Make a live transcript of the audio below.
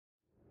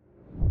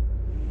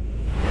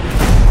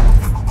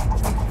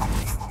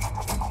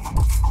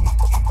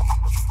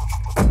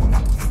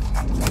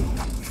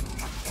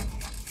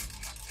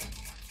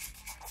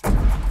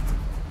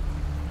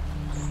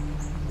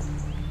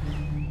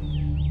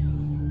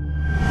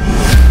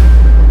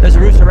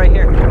rooster right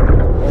here.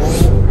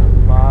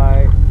 Oh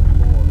my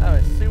Lord.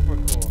 That was super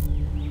cool.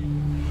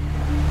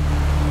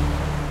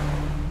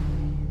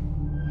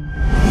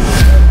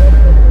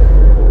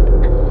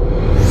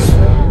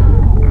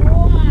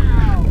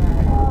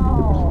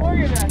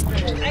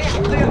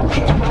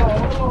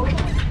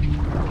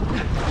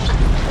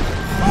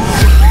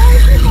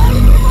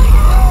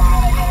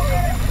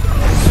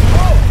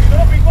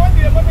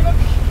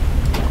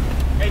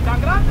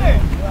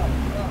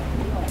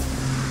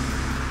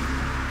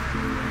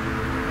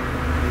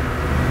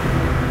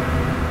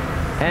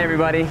 Hey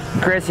everybody,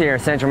 Chris here,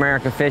 Central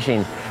America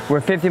Fishing.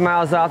 We're 50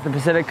 miles off the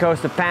Pacific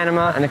coast of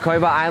Panama and the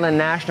Coiba Island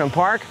National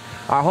Park.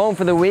 Our home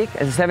for the week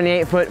is a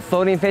 78-foot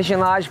floating fishing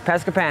lodge,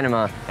 Pesca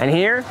Panama. And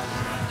here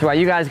is why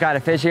you guys gotta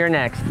fish here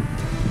next.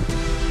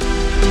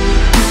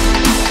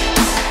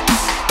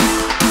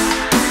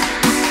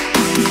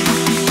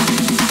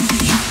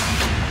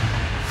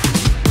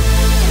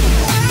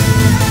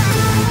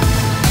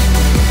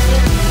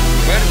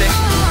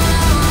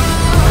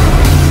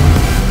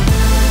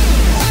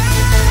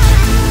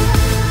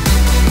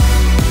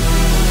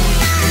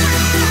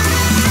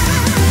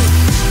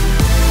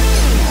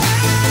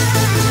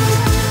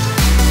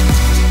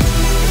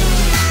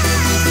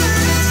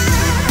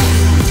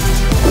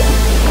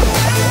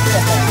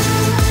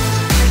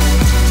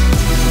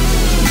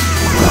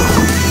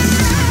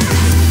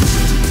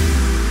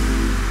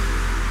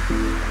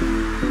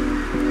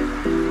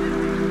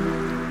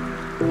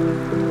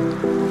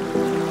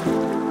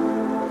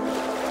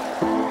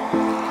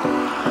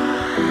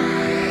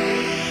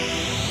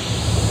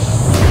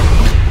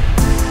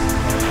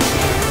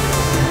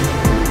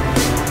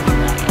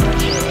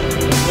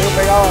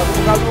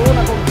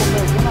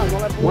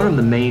 One of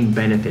the main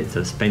benefits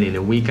of spending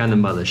a week on the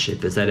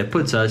Mothership is that it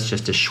puts us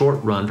just a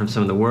short run from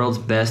some of the world's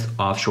best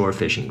offshore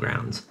fishing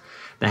grounds.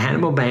 The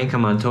Hannibal Bank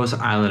and Montosa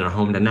Island are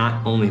home to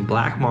not only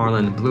black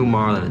marlin, blue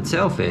marlin, and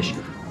sailfish,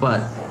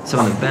 but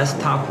some of the best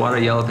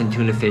topwater yellowfin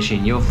tuna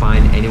fishing you'll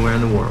find anywhere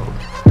in the world.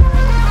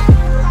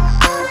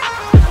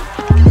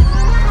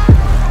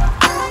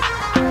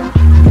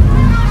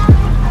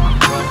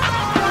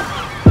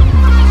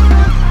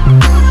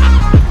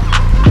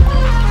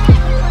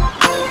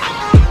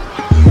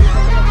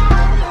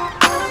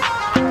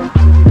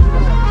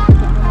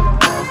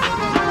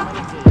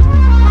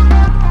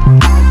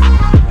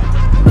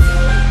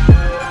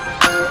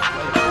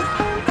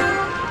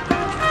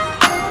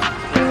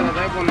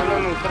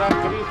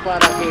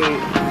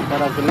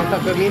 Para que no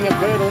saque línea,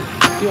 pero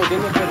tío,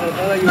 tiene que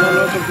tratar de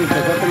ayudarlo porque el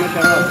pescado se mete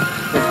abajo.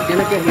 Pues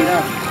tiene que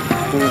girar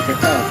con el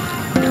pescado.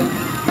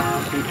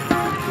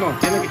 No,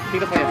 tiene que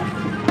tirar para allá.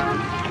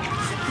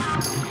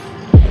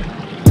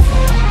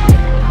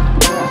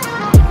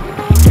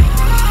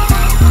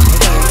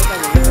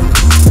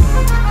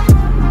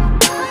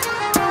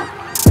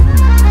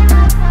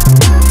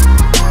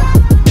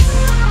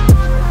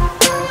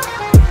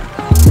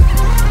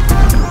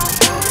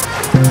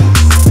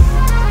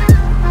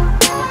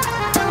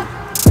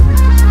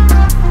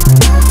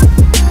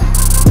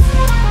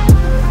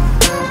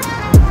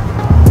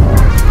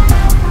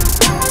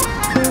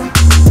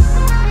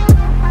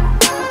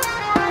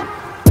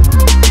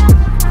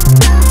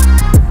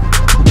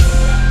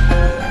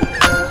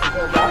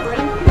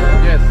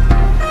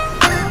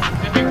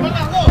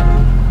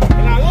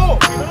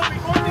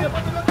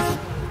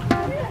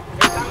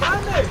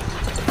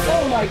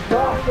 my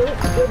gosh, there's a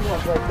good one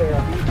right there.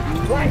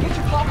 Ryan, get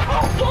your top.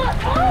 Oh, what?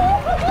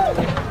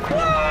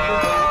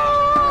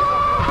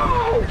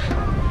 Oh,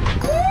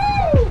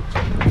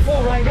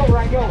 woo! Ryan, go,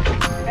 Ryan, go.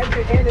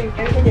 Anything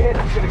you hit,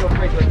 it's going to go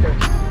straight right there.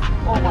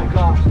 Oh my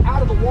gosh,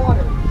 out of the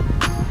water.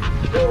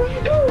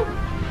 Dude,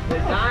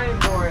 they're dying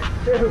for it.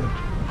 Dude,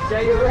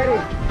 say you're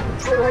ready.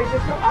 You're ready,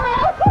 just go. Oh!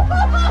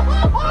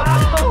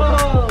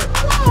 Oh!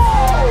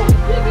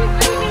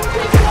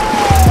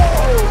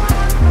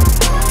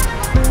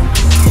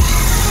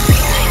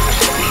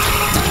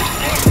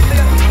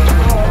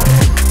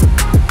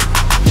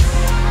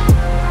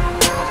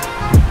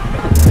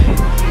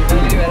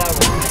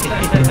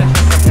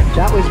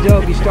 That was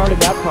dope. You started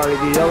that part of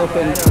the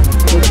yellowfin,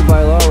 listed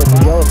by law with the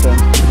yellowfin.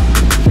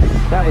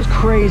 That was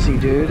crazy,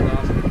 dude.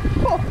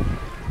 Oh.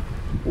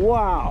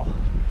 Wow.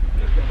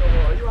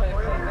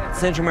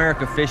 Central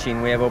America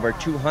Fishing, we have over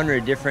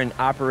 200 different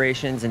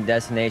operations and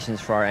destinations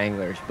for our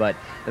anglers, but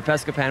the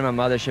Pesca Panama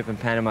Mothership in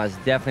Panama is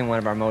definitely one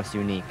of our most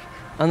unique.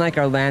 Unlike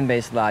our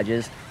land-based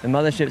lodges, the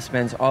Mothership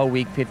spends all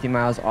week 50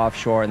 miles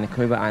offshore in the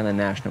Coiba Island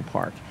National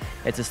Park.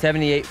 It's a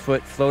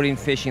 78-foot floating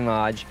fishing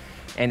lodge,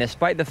 and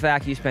despite the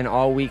fact you spend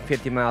all week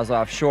 50 miles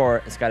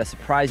offshore, it's got a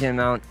surprising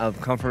amount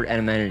of comfort and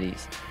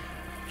amenities.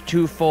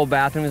 2 full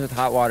bathrooms with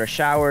hot water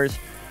showers,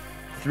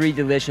 3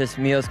 delicious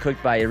meals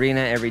cooked by Irina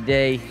every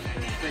day,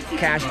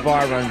 cash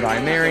bar run by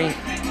Mary.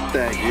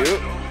 Thank you.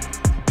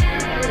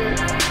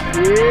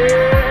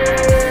 Yeah.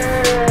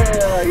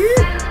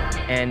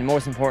 And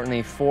most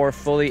importantly, 4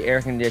 fully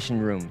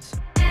air-conditioned rooms.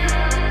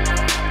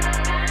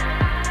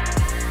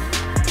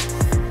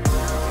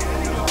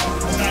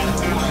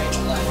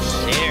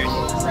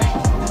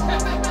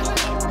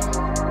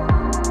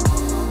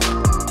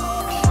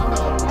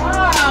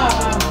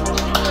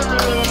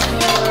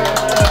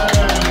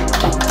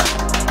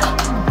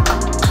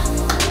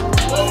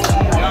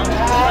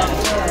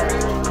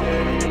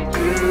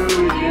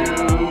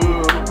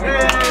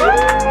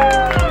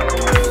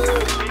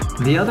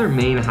 The other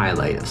main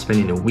highlight of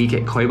spending a week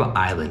at Coiba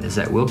Island is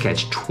that we'll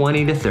catch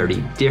 20 to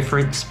 30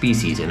 different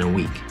species in a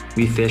week.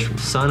 We fish from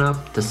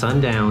sunup to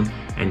sundown,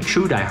 and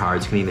true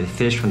diehards can even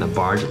fish from the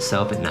barge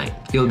itself at night.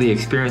 You'll be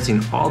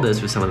experiencing all this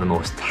with some of the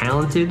most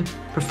talented,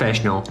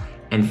 professional,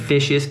 and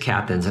fishiest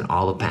captains in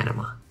all of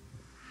Panama.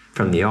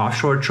 From the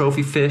offshore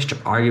trophy fish to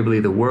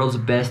arguably the world's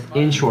best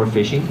inshore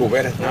fishing,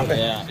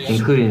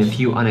 including a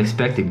few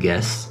unexpected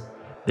guests,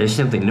 there's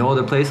simply no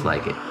other place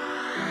like it.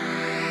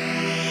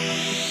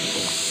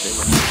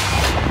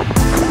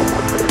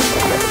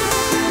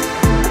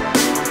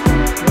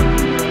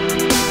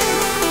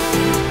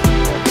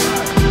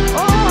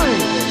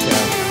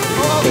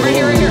 Right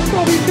here.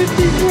 Probably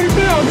 15, 20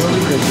 pounds.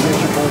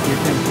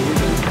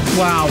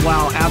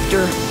 Wow.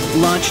 After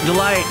lunch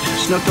delight,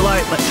 snook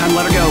delight. Time to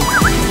let her go.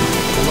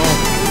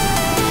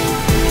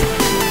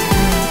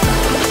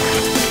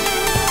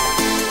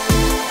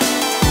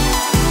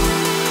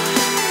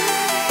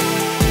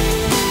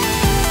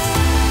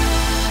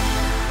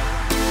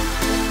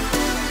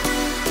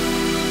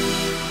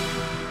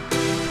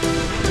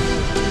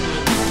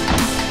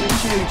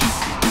 It's huge.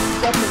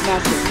 Stuff is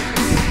massive.